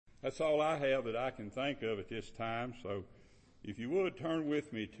That's all I have that I can think of at this time. So if you would, turn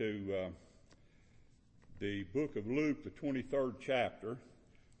with me to the book of Luke, the 23rd chapter.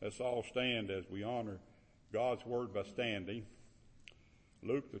 Let's all stand as we honor God's word by standing.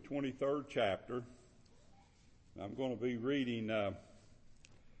 Luke, the 23rd chapter. I'm going to be reading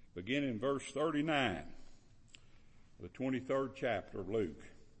beginning in verse 39, the 23rd chapter of Luke.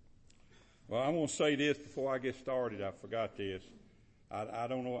 Well, I'm going to say this before I get started. I forgot this. I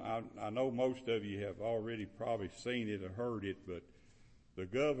don't know. I know most of you have already probably seen it or heard it, but the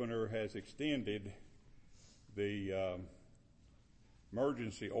governor has extended the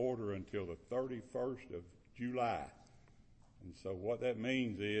emergency order until the 31st of July. And so what that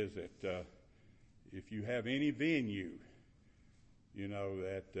means is that if you have any venue, you know,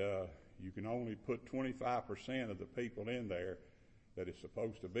 that you can only put 25% of the people in there that is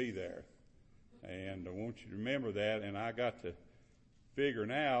supposed to be there. And I want you to remember that. And I got to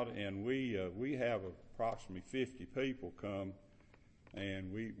figuring out, and we have approximately 50 people come,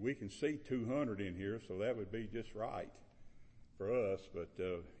 and we can seat 200 in here, so that would be just right for us. But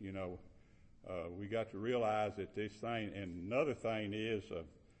we got to realize that this thing, and another thing is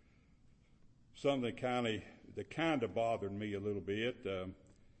something that kind of bothered me a little bit.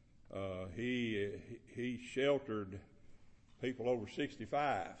 He sheltered people over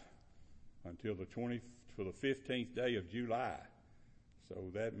 65 until the 15th day of July. So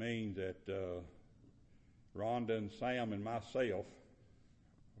that means that Rhonda and Sam and myself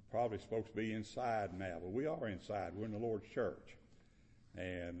are probably supposed to be inside now. But we are inside. We're in the Lord's church,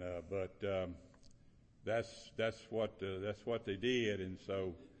 and that's what they did. And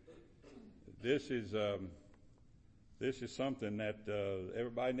so this is something that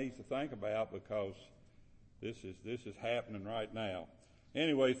everybody needs to think about, because this is happening right now.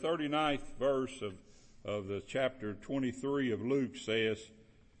 Anyway, 39th verse of the chapter 23 of Luke says,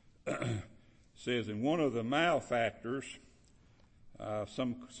 and one of the malefactors,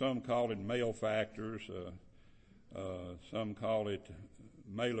 some call it malefactors, some call it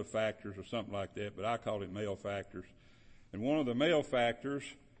malefactors or something like that, but I call it malefactors. And one of the malefactors,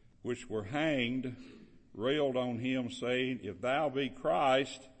 which were hanged, railed on him, saying, If thou be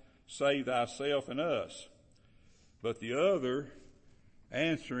Christ, save thyself and us. But the other,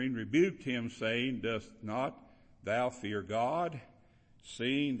 answering, rebuked him, saying, Dost not thou fear God,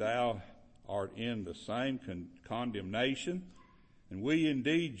 seeing thou art in the same condemnation? And we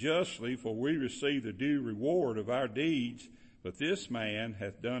indeed justly, for we receive the due reward of our deeds, but this man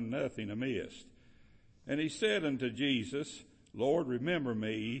hath done nothing amiss. And he said unto Jesus, Lord, remember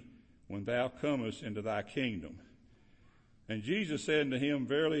me when thou comest into thy kingdom. And Jesus said unto him,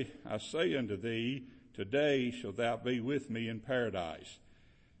 Verily I say unto thee, today shalt thou be with me in paradise.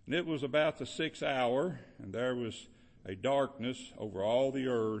 And it was about the 6th hour, and there was a darkness over all the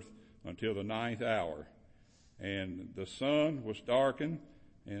earth until the 9th hour. And the sun was darkened,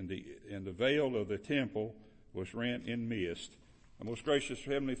 and the veil of the temple was rent in mist. Our most gracious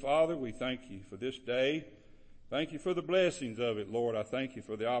Heavenly Father, we thank you for this day. Thank you for the blessings of it, Lord. I thank you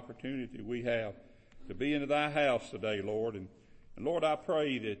for the opportunity we have to be into thy house today, Lord. And Lord, I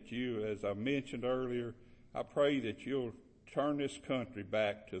pray that you, as I mentioned earlier, I pray that you'll turn this country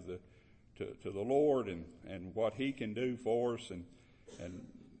back to the Lord and what he can do for us, and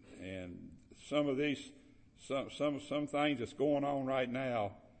some of these some things that's going on right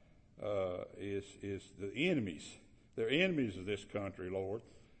now is the enemies. They're enemies of this country, Lord.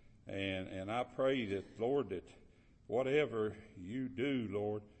 And I pray that, Lord, that whatever you do,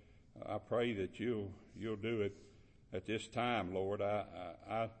 Lord, I pray that you'll do it at this time, Lord.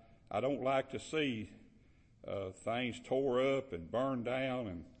 I don't like to see things tore up and burned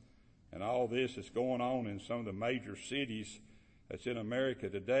down and all this that's going on in some of the major cities that's in America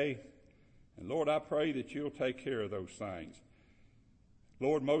today. And Lord, I pray that you'll take care of those things.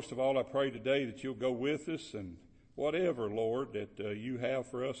 Lord, most of all, I pray today that you'll go with us, and whatever, Lord, that you have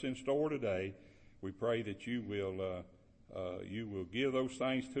for us in store today, we pray that you will give those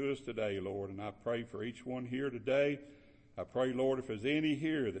things to us today, Lord. And I pray for each one here today. I pray, Lord, if there's any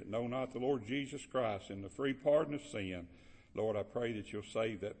here that know not the Lord Jesus Christ and the free pardon of sin, Lord, I pray that you'll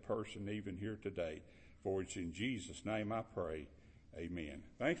save that person even here today. For it's in Jesus' name I pray. Amen.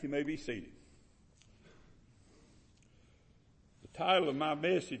 Thank you. You may be seated. The title of my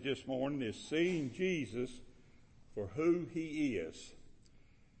message this morning is Seeing Jesus for Who He Is.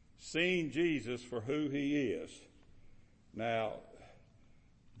 Seeing Jesus for who He is. Now,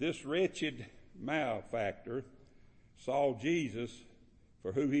 this wretched malefactor saw Jesus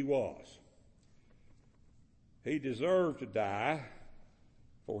for who He was. He deserved to die,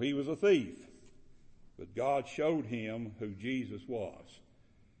 for he was a thief. But God showed him who Jesus was.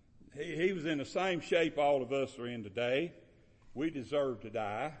 he was in the same shape all of us are in today. We deserve to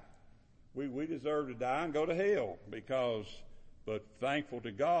die. We deserve to die and go to hell but thankful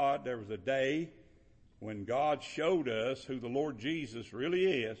to God, there was a day when God showed us who the Lord Jesus really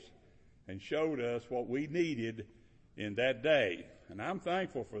is and showed us what we needed in that day. And I'm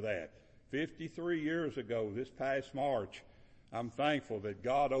thankful for that. 53 years ago, this past March, I'm thankful that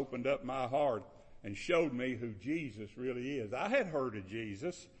God opened up my heart and showed me who Jesus really is. I had heard of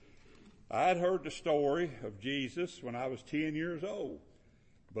Jesus. I had heard the story of Jesus when I was 10 years old,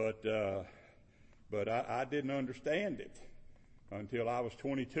 but I didn't understand it until I was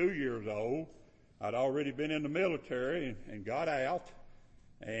 22 years old. I'd already been in the military and got out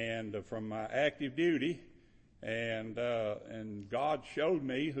and from my active duty, and God showed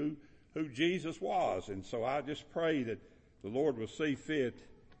me who Jesus was. And so I just pray that the Lord will see fit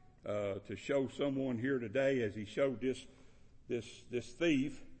to show someone here today, as he showed this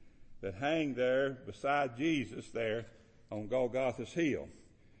thief that hang there beside Jesus there on Golgotha's hill.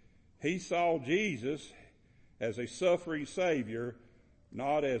 He saw Jesus as a suffering Savior,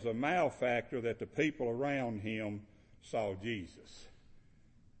 not as a malefactor that the people around him saw Jesus.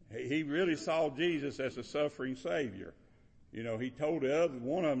 He really saw Jesus as a suffering Savior. You know, he told the other,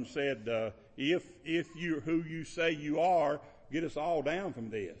 one of them said, if you're who you say you are, get us all down from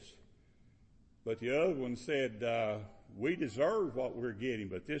this. But the other one said, we deserve what we're getting,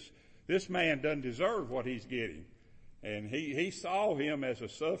 but this man doesn't deserve what he's getting. And he saw him as a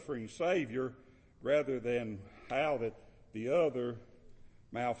suffering Savior rather than how that the other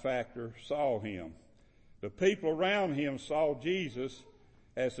malefactor saw him. The people around him saw Jesus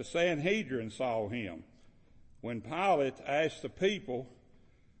as the Sanhedrin saw him. When Pilate asked the people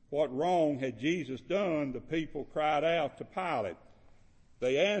what wrong had Jesus done, the people cried out to Pilate.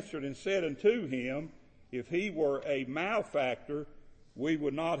 They answered and said unto him, if he were a malefactor, we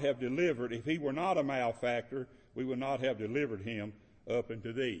would not have delivered. If he were not a malefactor, we would not have delivered him up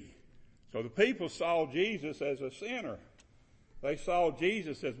unto thee. So the people saw Jesus as a sinner. They saw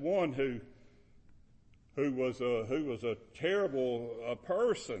Jesus as one who was a terrible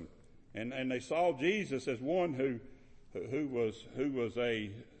person, and they saw Jesus as one who was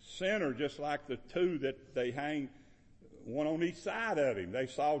a sinner, just like the two that they hang one on each side of him. They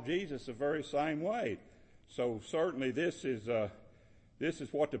saw Jesus the very same way. So certainly this is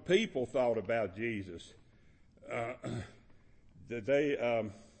what the people thought about Jesus.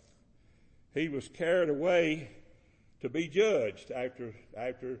 He was carried away to be judged after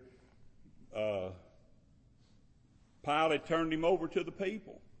Pilate turned him over to the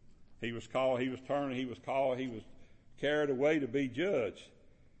people. He was carried away to be judged.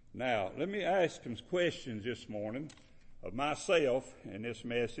 Now, let me ask some questions this morning of myself in this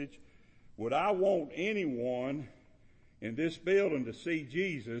message. Would I want anyone in this building to see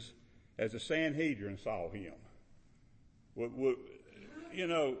Jesus as the Sanhedrin saw him?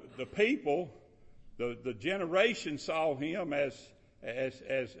 The people, the generation saw him as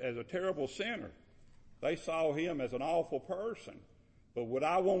a terrible sinner. They saw him as an awful person. But would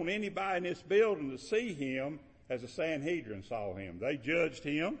I want anybody in this building to see him as the Sanhedrin saw him? They judged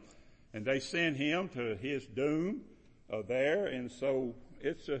him and they sent him to his doom there. And so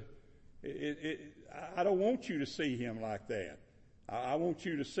I don't want you to see him like that. I want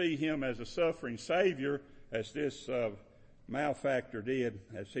you to see him as a suffering Savior, as this malefactor did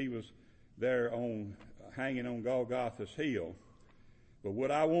as he was there hanging on Golgotha's hill. But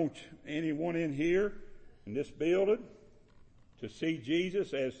would I want anyone in here in this building to see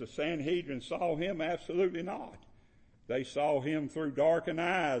Jesus as the Sanhedrin saw him? Absolutely not. They saw him through darkened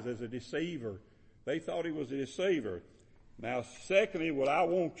eyes as a deceiver. They thought he was a deceiver. Now, secondly, would I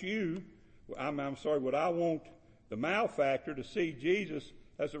want the malefactor to see Jesus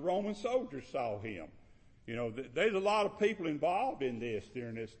as the Roman soldiers saw him? You know, there's a lot of people involved in this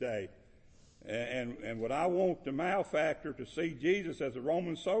during this day. And would I want the malefactor to see Jesus as the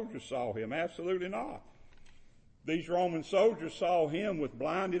Roman soldiers saw him? Absolutely not. These Roman soldiers saw him with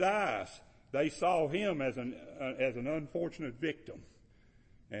blinded eyes. They saw him as an unfortunate victim.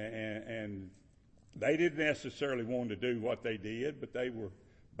 And they didn't necessarily want to do what they did, but they were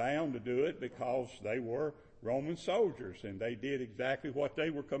bound to do it because they were Roman soldiers, and they did exactly what they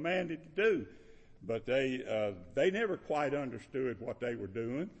were commanded to do. But they never quite understood what they were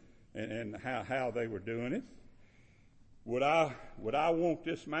doing and how they were doing it. Would I want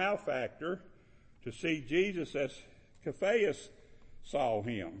this malefactor to see Jesus as Caiaphas saw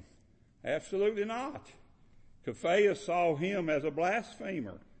him? Absolutely not. Caiaphas saw him as a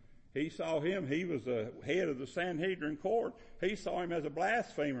blasphemer. He saw him, he was the head of the Sanhedrin court. He saw him as a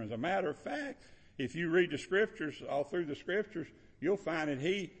blasphemer. As a matter of fact, if you read the scriptures, all through the scriptures, you'll find that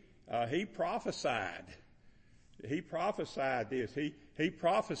he he prophesied. He prophesied this. He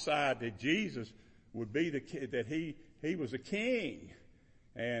prophesied that Jesus would be that he was a king,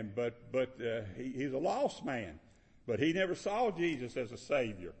 but he's a lost man. But he never saw Jesus as a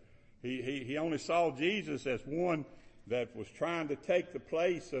Savior. He only saw Jesus as one that was trying to take the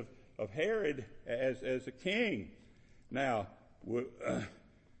place of Herod as a king. Now,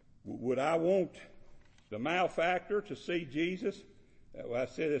 would I want the malefactor to see Jesus? Well, I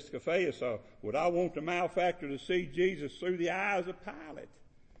said this Scaphaeus, so would I want the malefactor to see Jesus through the eyes of Pilate?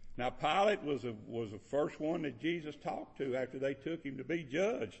 Now, Pilate was the first one that Jesus talked to after they took him to be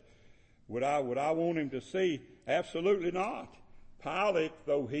judged. Would I want him to see? Absolutely not. Pilate,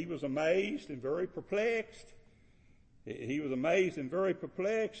 though he was amazed and very perplexed,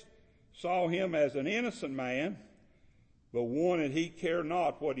 saw him as an innocent man, but one that he cared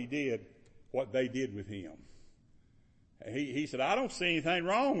not what they did with him. He said, I don't see anything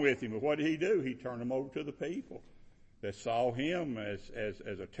wrong with him, but what did he do? He turned him over to the people that saw him as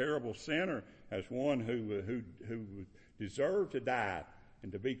a terrible sinner, as one who deserved to die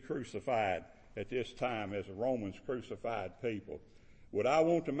and to be crucified at this time as the Romans crucified people. Would I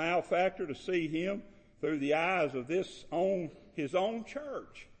want the malefactor to see him through the eyes of his own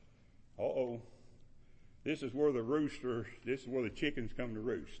church? This is where the chickens come to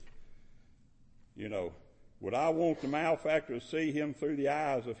roost. Would I want the malefactor to see him through the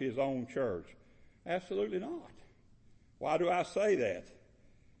eyes of his own church? Absolutely not. Why do I say that?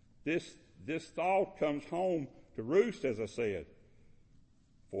 This thought comes home to roost, as I said.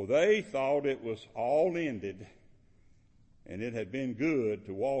 For they thought it was all ended, and it had been good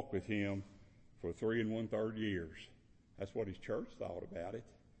to walk with him for 3 1/3 years. That's what his church thought about it.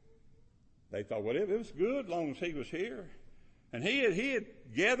 They thought, well, it was good as long as he was here. And he had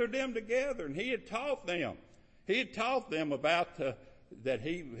gathered them together, and he had taught them. He had taught them about that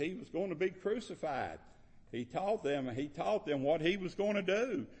he was going to be crucified. He taught them what he was going to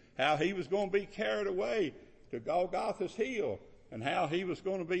do, how he was going to be carried away to Golgotha's hill, and how he was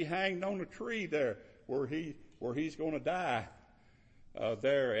going to be hanged on a tree there, where he's going to die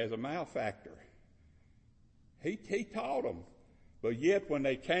there as a malefactor. He taught them. But yet when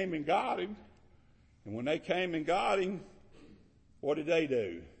they came and got him, what did they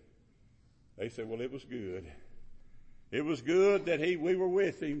do? They said, well, it was good. It was good that we were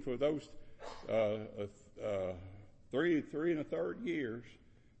with him for those 3 1/3 years.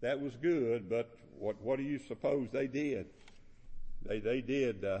 That was good, but what do you suppose they did? They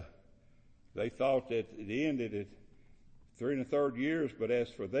thought that it ended at 3 1/3 years, but as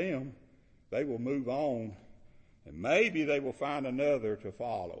for them, they will move on, and maybe they will find another to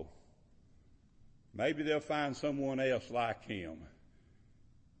follow. Maybe they'll find someone else like him.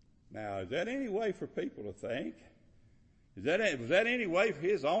 Now, is that any way for people to think? Was that any way for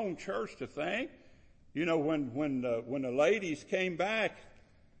his own church to think? When the ladies came back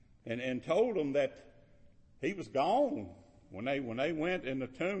and told them that he was gone, when they went in the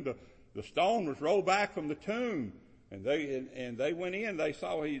tomb, the stone was rolled back from the tomb, and they went in. They went in and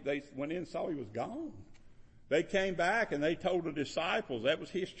saw he was gone. They came back and they told the disciples, that was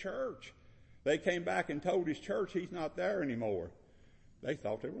his church. They came back and told his church he's not there anymore. They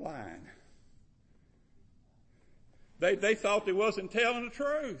thought they were lying. They thought they wasn't telling the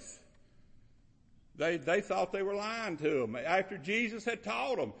truth. They thought they were lying to them after Jesus had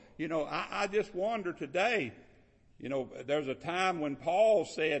taught them. I just wonder today, there's a time when Paul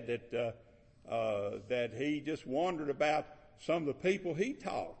said that he just wondered about some of the people he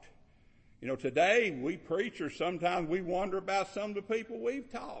taught. Today we preachers, sometimes we wonder about some of the people we've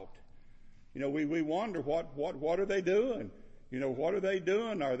taught. We wonder what are they doing? What are they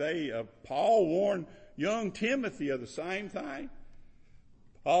doing? Are they, Paul warned young Timothy of the same thing.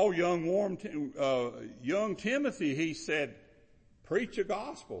 Paul young Timothy, he said, preach a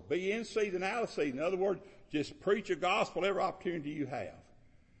gospel. Be in season, out of season. In other words, just preach a gospel every opportunity you have.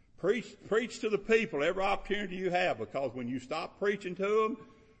 Preach to the people every opportunity you have, because when you stop preaching to them,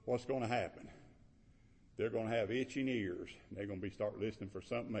 what's going to happen? They're going to have itching ears. They're going to start listening for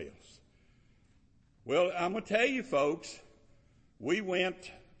something else. Well, I'm going to tell you folks, we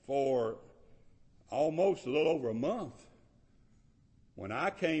went for almost a little over a month. When I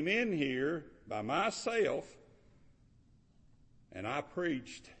came in here by myself and I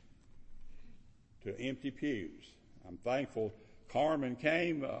preached to empty pews. I'm thankful Carmen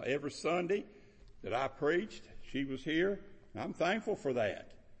came every Sunday that I preached. She was here, and I'm thankful for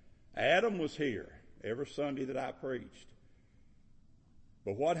that. Adam was here every Sunday that I preached.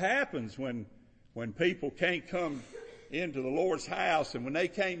 But what happens when people can't come into the Lord's house, and when they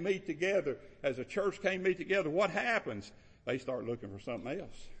can't meet together, as a church can't meet together, what happens? They start looking for something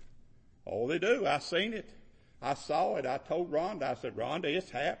else. Oh, they do. I seen it. I saw it. I told Rhonda, I said, Rhonda, it's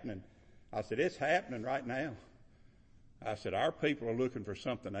happening. I said, it's happening right now. I said, our people are looking for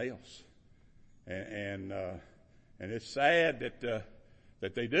something else. And it's sad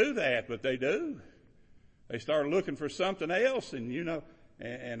that they do that, but they do. They start looking for something else, and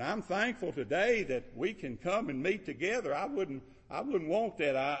and I'm thankful today that we can come and meet together. I wouldn't want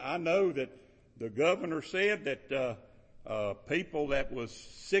that. I know that the governor said that people that was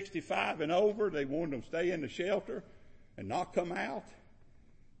 65 and over, they wanted them to stay in the shelter and not come out.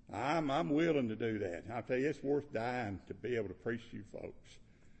 I'm willing to do that. I'll tell you, it's worth dying to be able to preach to you folks.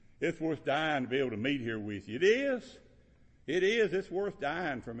 It's worth dying to be able to meet here with you. It is. It is. It's worth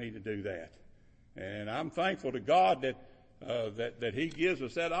dying for me to do that. And I'm thankful to God that He gives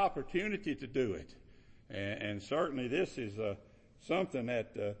us that opportunity to do it. And certainly this is something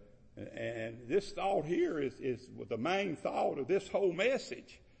that, and this thought here is the main thought of this whole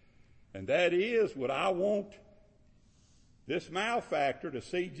message. And that is, would I want this malefactor to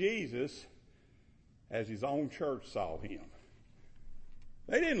see Jesus as his own church saw him?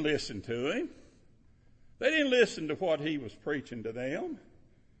 They didn't listen to him. They didn't listen to what he was preaching to them.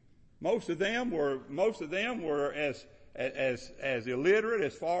 Most of them were as illiterate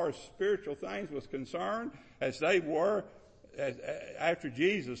as far as spiritual things was concerned as they were after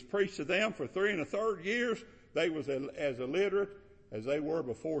Jesus preached to them for 3 1/3 years. They was as illiterate as they were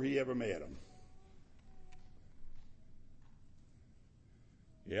before he ever met them.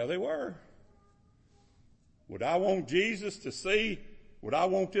 Yeah, they were. Would I want this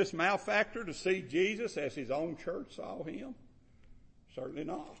malefactor to see Jesus as his own church saw him? Certainly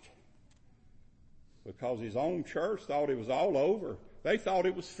not. Because his own church thought it was all over. They thought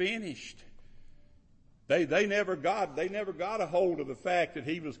it was finished. They never got a hold of the fact that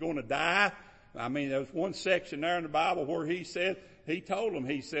he was going to die. I mean, there was one section there in the Bible where he says,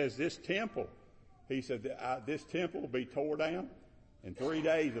 this temple will be tore down. In 3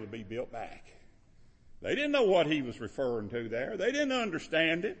 days it'll be built back. They didn't know what he was referring to there. They didn't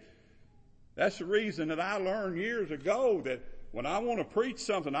understand it. That's the reason that I learned years ago that when I want to preach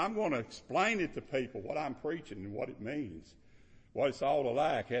something, I'm going to explain it to people, what I'm preaching and what it means, what it's all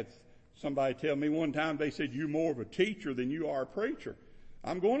alike. Had somebody tell me one time, they said, you're more of a teacher than you are a preacher.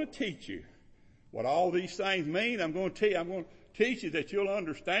 I'm going to teach you what all these things mean. I'm going to teach you that you'll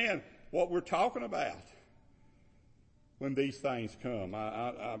understand what we're talking about when these things come.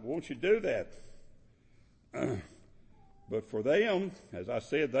 I want you to do that. But for them, as I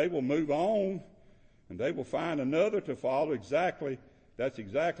said, they will move on and they will find another to follow. That's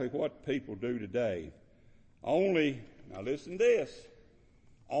exactly what people do today. Now listen to this,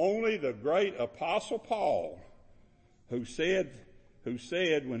 only the great Apostle Paul, who said that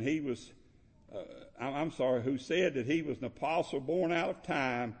he was an apostle born out of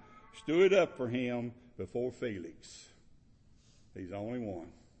time, stood up for him before Felix. He's the only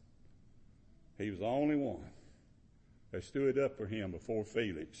one. He was the only one that stood up for him before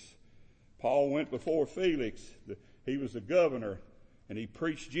Felix. Paul went before Felix. He was the governor, and he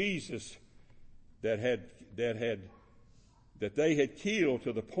preached Jesus that they had killed,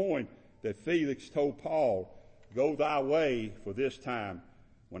 to the point that Felix told Paul, go thy way for this time.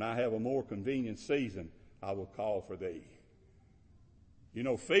 When I have a more convenient season, I will call for thee. You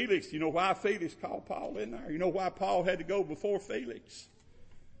know why Felix called Paul in there? You know why Paul had to go before Felix?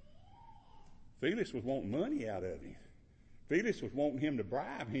 Felix was wanting money out of him. Felix was wanting him to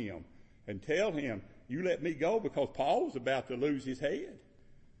bribe him and tell him, you let me go, because Paul was about to lose his head.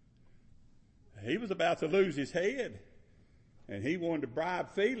 He was about to lose his head. And he wanted to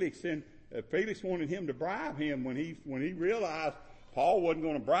bribe Felix, and Felix wanted him to bribe him when he realized Paul wasn't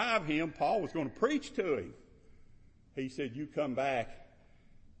going to bribe him. Paul was going to preach to him. He said, you come back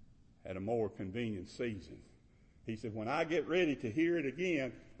at a more convenient season. He said, when I get ready to hear it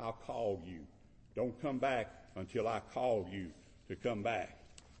again, I'll call you. Don't come back until I call you to come back.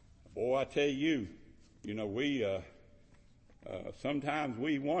 Boy, I tell you, we sometimes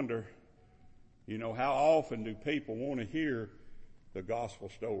we wonder, how often do people want to hear the gospel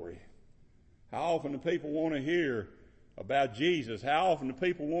story? How often do people want to hear about Jesus? How often do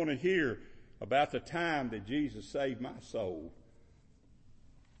people want to hear about the time that Jesus saved my soul?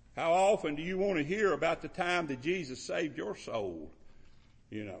 How often do you want to hear about the time that Jesus saved your soul?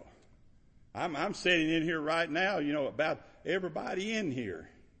 I'm sitting in here right now, about everybody in here,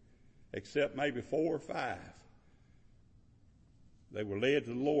 except maybe 4 or 5. They were led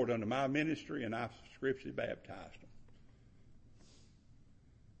to the Lord under my ministry, and I scripturally baptized them.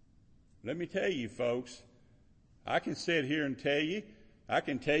 Let me tell you, folks, I can sit here and tell you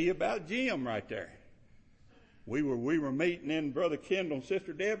about Jim right there. we were meeting in Brother Kendall and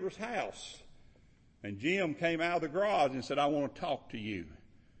Sister Deborah's house. And Jim came out of the garage and said, I want to talk to you.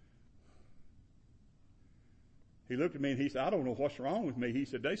 He looked at me and he said, I don't know what's wrong with me. He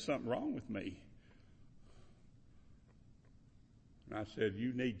said, there's something wrong with me. And I said,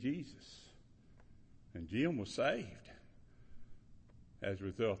 you need Jesus. And Jim was saved as a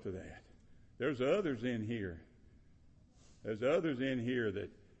result of that. There's others in here. There's others in here that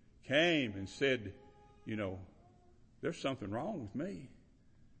came and said, you know, there's something wrong with me.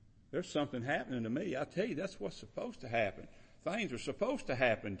 There's something happening to me. I tell you, that's what's supposed to happen. Things are supposed to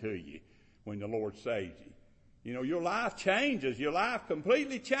happen to you when the Lord saves you. You know, your life changes. Your life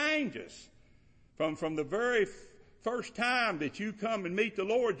completely changes. From the very first time that you come and meet the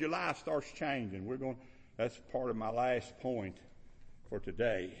Lord, your life starts changing. That's part of my last point for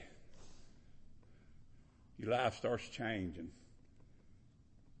today. Your life starts changing.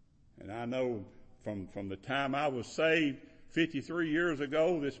 And I know from the time I was saved 53 years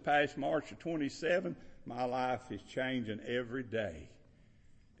ago, this past March of 27, my life is changing every day.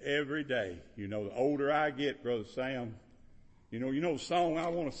 Every day. You know, the older I get, Brother Sam, you know the song I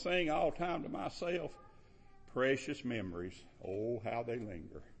want to sing all the time to myself? Precious memories. Oh, how they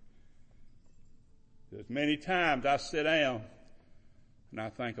linger. There's many times I sit down and I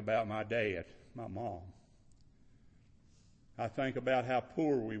think about my dad, my mom. I think about how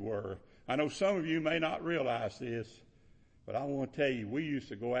poor we were. I know some of you may not realize this, but I want to tell you, we used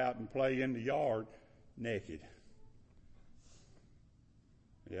to go out and play in the yard naked.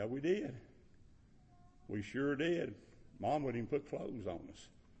 Yeah, we did. We sure did. Mom wouldn't even put clothes on us.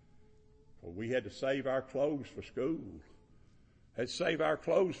 Well, we had to save our clothes for school. Had to save our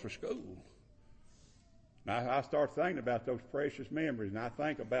clothes for school. Now, I start thinking about those precious memories, and I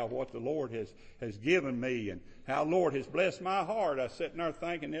think about what the Lord has given me and how the Lord has blessed my heart. I was sitting there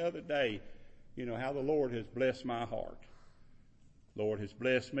thinking the other day, you know, how the Lord has blessed my heart. Lord has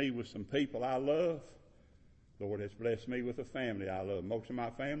blessed me with some people I love. Lord has blessed me with a family I love. Most of my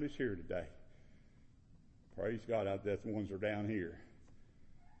family's here today. Praise God, the ones that are down here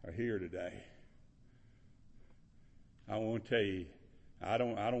are here today. I want to tell you, I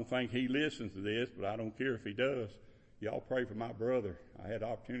don't think he listens to this, but I don't care if he does. Y'all pray for my brother. I had the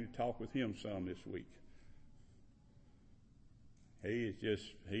opportunity to talk with him some this week. He's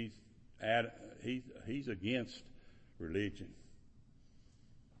against religion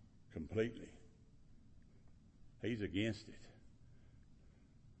completely. He's against it.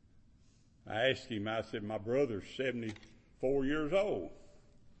 I asked him, I said, my brother's 74 years old.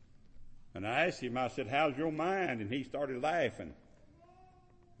 And I asked him, I said, how's your mind? And he started laughing.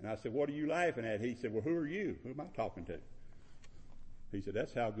 And I said, what are you laughing at? He said, well, who are you? Who am I talking to? He said,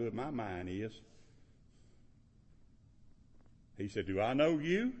 that's how good my mind is. He said, do I know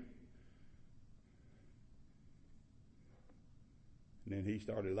you? And then he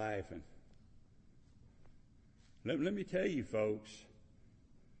started laughing. Let me tell you, folks,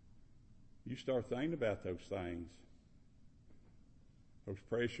 you start thinking about those things, those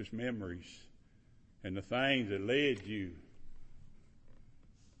precious memories, and the things that led you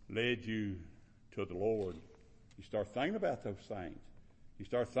to the Lord. You start thinking about those things. You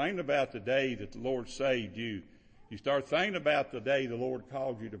start thinking about the day that the Lord saved you. You start thinking about the day the Lord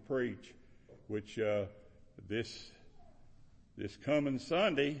called you to preach, which this coming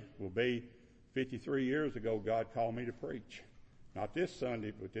Sunday will be 53 years ago. God called me to preach. Not this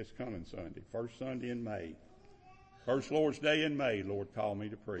Sunday, but this coming Sunday. First Sunday in May. First Lord's Day in May, Lord called me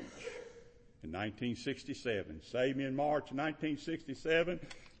to preach. In 1967. Saved me in March of 1967.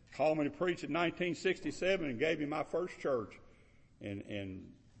 Called me to preach in 1967 and gave me my first church in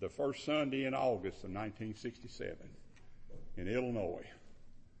the first Sunday in August of 1967 in Illinois.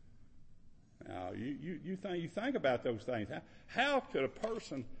 Now, you think about those things. How could a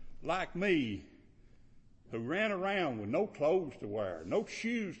person like me, who ran around with no clothes to wear, no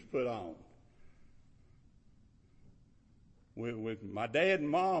shoes to put on, with my dad and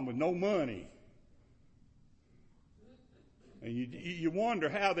mom with no money, and you wonder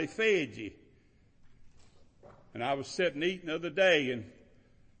how they fed you. And I was sitting eating the other day, and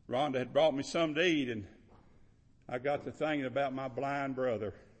Rhonda had brought me something to eat, and I got to thinking about my blind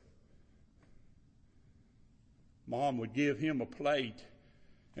brother. Mom would give him a plate,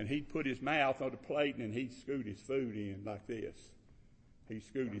 and he'd put his mouth on the plate, and he'd scoot his food in like this. He'd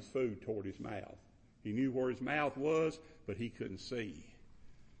scoot his food toward his mouth. He knew where his mouth was, but he couldn't see.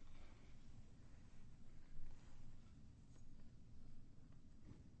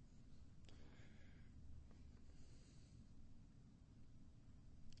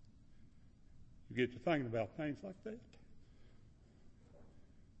 You get to thinking about things like that.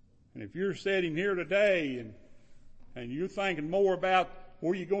 And if you're sitting here today and and you're thinking more about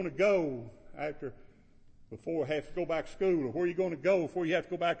where you're going to go before you have to go back to school, or where you're going to go before you have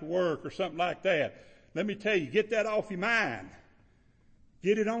to go back to work, or something like that. Let me tell you, get that off your mind.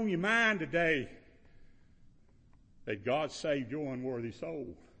 Get it on your mind today that God saved your unworthy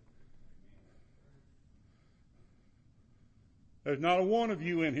soul. There's not a one of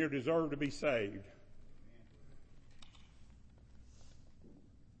you in here deserve to be saved.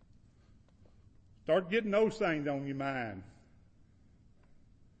 Start getting those things on your mind.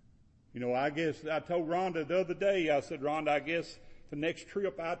 You know, I guess I told Rhonda the other day, I said, Rhonda, I guess the next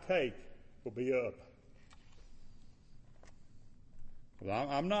trip I take will be up. Well,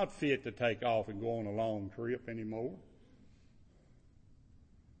 I'm not fit to take off and go on a long trip anymore.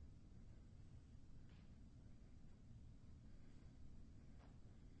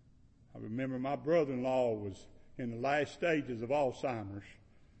 I remember my brother-in-law was in the last stages of Alzheimer's.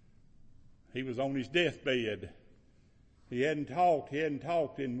 He was on his deathbed. He hadn't talked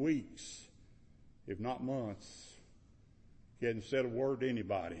in weeks, if not months. He hadn't said a word to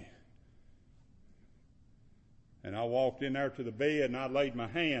anybody. And I walked in there to the bed and I laid my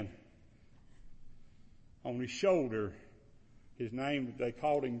hand on his shoulder. His name, they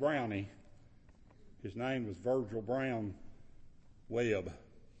called him Brownie. His name was Virgil Brown Webb.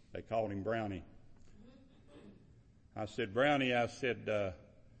 They called him Brownie. I said, Brownie,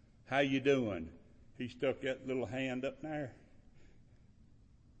 how you doing? He stuck that little hand up there.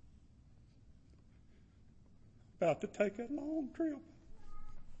 About to take that long trip.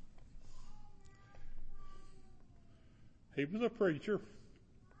 He was a preacher.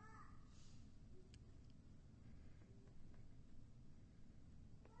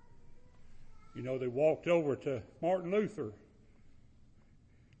 You know, they walked over to Martin Luther.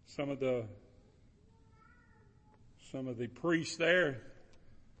 Some of the priests there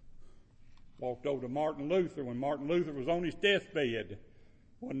walked over to Martin Luther when Martin Luther was on his deathbed,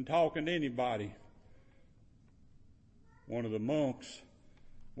 wasn't talking to anybody. One of the monks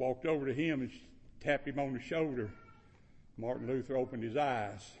walked over to him and tapped him on the shoulder. Martin Luther opened his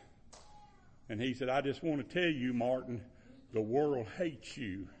eyes and he said, I just want to tell you, Martin, the world hates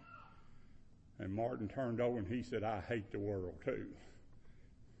you. And Martin turned over and he said, I hate the world too.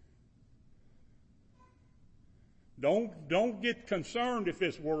 Don't get concerned if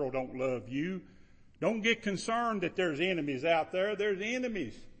this world don't love you. Don't get concerned that there's enemies out there. There's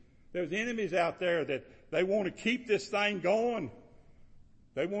enemies. There's enemies out there that they want to keep this thing going.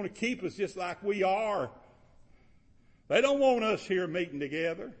 They want to keep us just like we are. They don't want us here meeting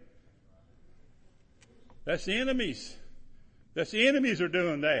together. That's the enemies. That's the enemies are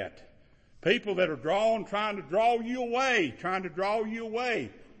doing that. People that are trying to draw you away.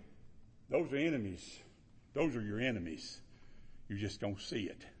 Those are enemies. Those are your enemies. You just don't see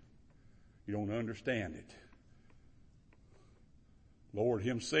it. You don't understand it. Lord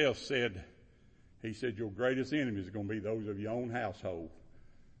himself said, he said, your greatest enemies are going to be those of your own household.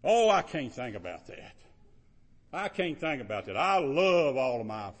 Oh, I can't think about that. I love all of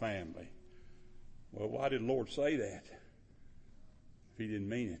my family. Well, why did the Lord say that if he didn't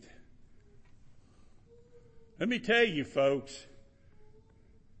mean it? Let me tell you, folks,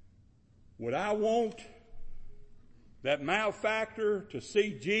 would I want that malefactor to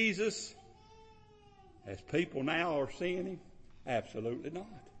see Jesus as people now are seeing him? Absolutely not.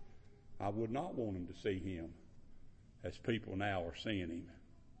 I would not want him to see him as people now are seeing him.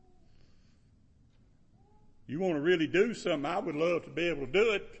 You want to really do something, I would love to be able to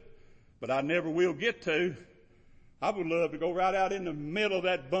do it, but I never will get to. I would love to go right out in the middle of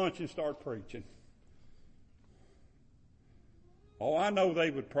that bunch and start preaching. Oh, I know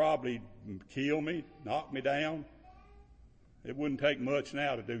they would probably kill me, knock me down. It wouldn't take much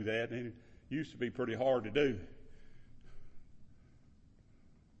now to do that, and it used to be pretty hard to do.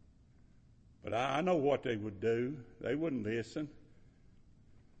 But I know what they would do. They wouldn't listen.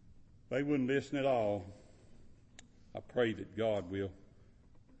 They wouldn't listen at all. I pray that God will.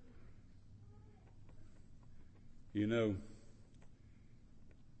 You know,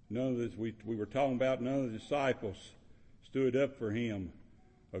 none of this, we were talking about none of the disciples stood up for him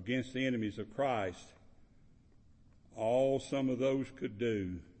against the enemies of Christ. All some of those could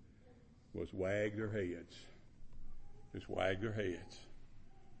do was wag their heads. Just wag their heads.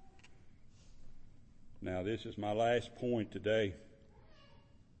 Now, this is my last point today,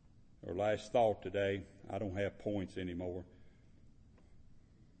 or last thought today. I don't have points anymore.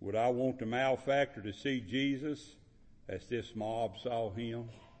 Would I want the malefactor to see Jesus as this mob saw him?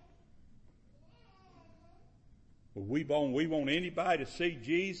 Would we want anybody to see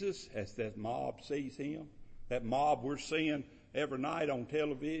Jesus as that mob sees him? That mob we're seeing every night on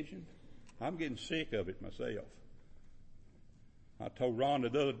television? I'm getting sick of it myself. I told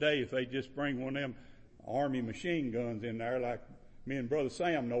Rhonda the other day if they just bring one of them Army machine guns in there like me and Brother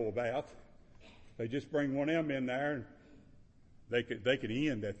Sam know about, they just bring one of them in there and they could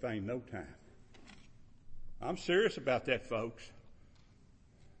end that thing in no time. I'm serious about that, folks.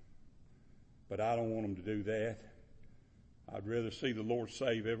 But I don't want them to do that. I'd rather see the Lord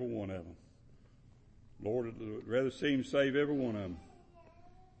save every one of them. Lord, I'd rather see him save every one of them.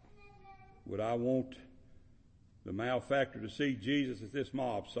 Would I want the malefactor to see Jesus as this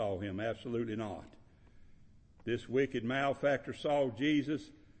mob saw him? Absolutely not. This wicked malefactor saw Jesus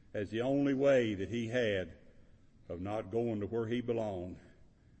as the only way that he had of not going to where he belonged.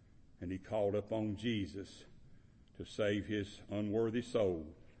 And he called upon Jesus to save his unworthy soul.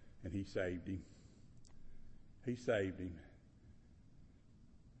 And he saved him. He saved him.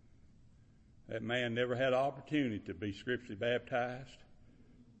 That man never had an opportunity to be scripturally baptized.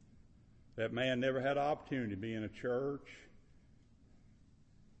 That man never had an opportunity to be in a church.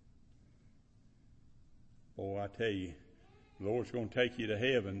 Boy, I tell you, the Lord's going to take you to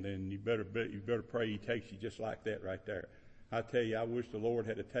heaven, then you better pray he takes you just like that right there. I tell you, I wish the Lord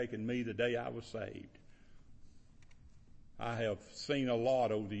had taken me the day I was saved. I have seen a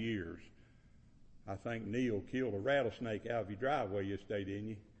lot over the years. I think Neil killed a rattlesnake out of your driveway yesterday, didn't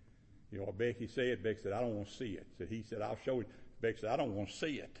you? You know what Becky said? Becky said, I don't want to see it. So he said, I'll show you. Becky said, I don't want to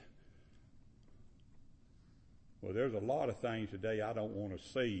see it. Well, there's a lot of things today I don't want to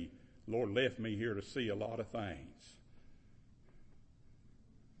see. The Lord left me here to see a lot of things.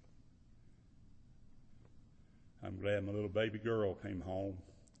 I'm glad my little baby girl came home.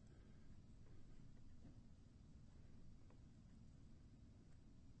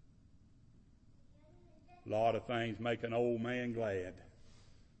 A lot of things make an old man glad.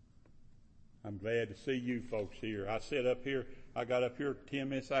 I'm glad to see you folks here. I sat up here, I got up here 10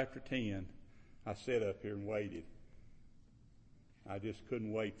 minutes after 10. I sat up here and waited. I just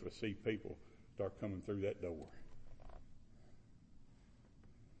couldn't wait to see people start coming through that door.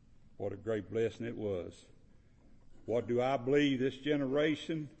 What a great blessing it was. What do I believe this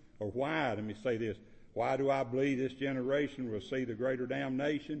generation, or why, let me say this, why do I believe this generation will see the greater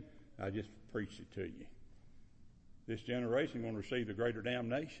damnation? I just preached it to you. This generation is going to receive the greater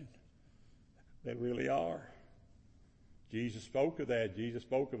damnation. They really are. Jesus spoke of that. Jesus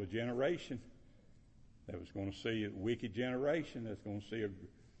spoke of a generation that was going to see a wicked generation that's going to see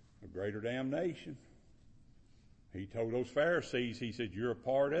a greater damnation. He told those Pharisees, he said, you're a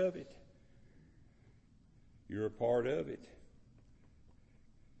part of it. You're a part of it.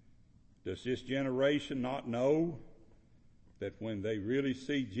 Does this generation not know that when they really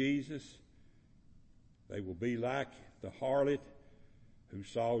see Jesus, they will be like the harlot who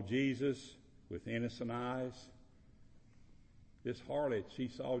saw Jesus with innocent eyes? This harlot, she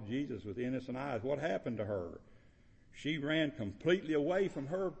saw Jesus with innocent eyes. What happened to her? She ran completely away from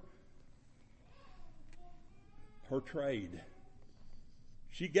her trade.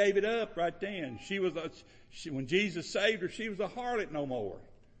 She gave it up right then. When Jesus saved her, she was a harlot no more.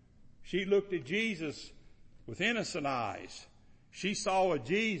 She looked at Jesus with innocent eyes. She saw a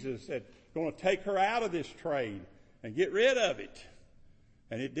Jesus that's going to take her out of this trade and get rid of it.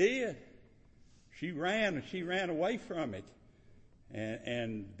 And it did. She ran away from it.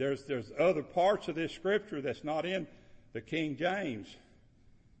 And there's other parts of this scripture that's not in the King James.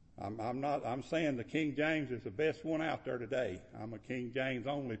 I'm saying the King James is the best one out there today. I'm a King James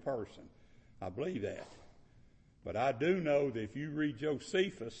only person. I believe that. But I do know that if you read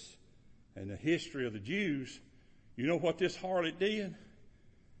Josephus and the history of the Jews, you know what this harlot did?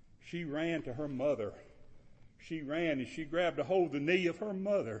 She ran to her mother. She ran and she grabbed a hold of the knee of her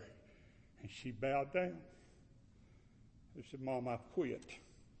mother and she bowed down. She said, Mom, I've quit.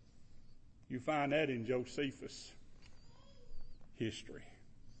 You find that in Josephus' history.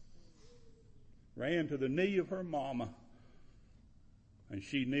 Ran to the knee of her mama and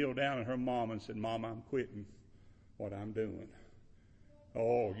she kneeled down at her mama and said, Mama, I'm quitting what I'm doing.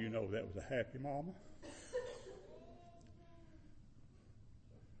 Oh, you know that was a happy mama.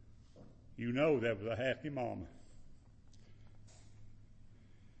 You know that was a happy mama.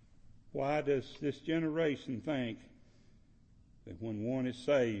 Why does this generation think that when one is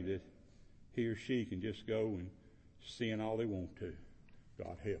saved that he or she can just go and sin all they want to?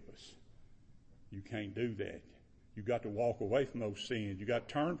 God help us. You can't do that. You've got to walk away from those sins. You've got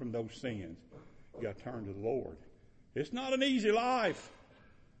to turn from those sins. You've got to turn to the Lord. It's not an easy life.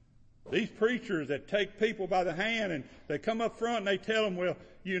 These preachers that take people by the hand and they come up front and they tell them, well,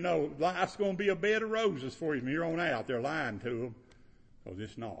 you know, life's going to be a bed of roses for you from here on out. They're lying to them because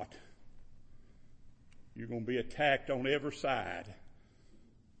it's not. You're going to be attacked on every side.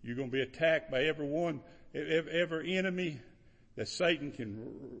 You're going to be attacked by every enemy that Satan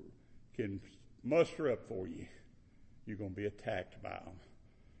can muster up for you, you're going to be attacked by them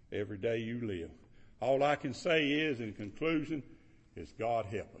every day you live. All I can say is, in conclusion, is God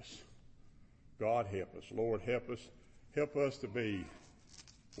help us. God help us. Lord, help us. Help us to be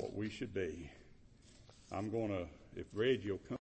what we should be. I'm going to, if Reggie will come.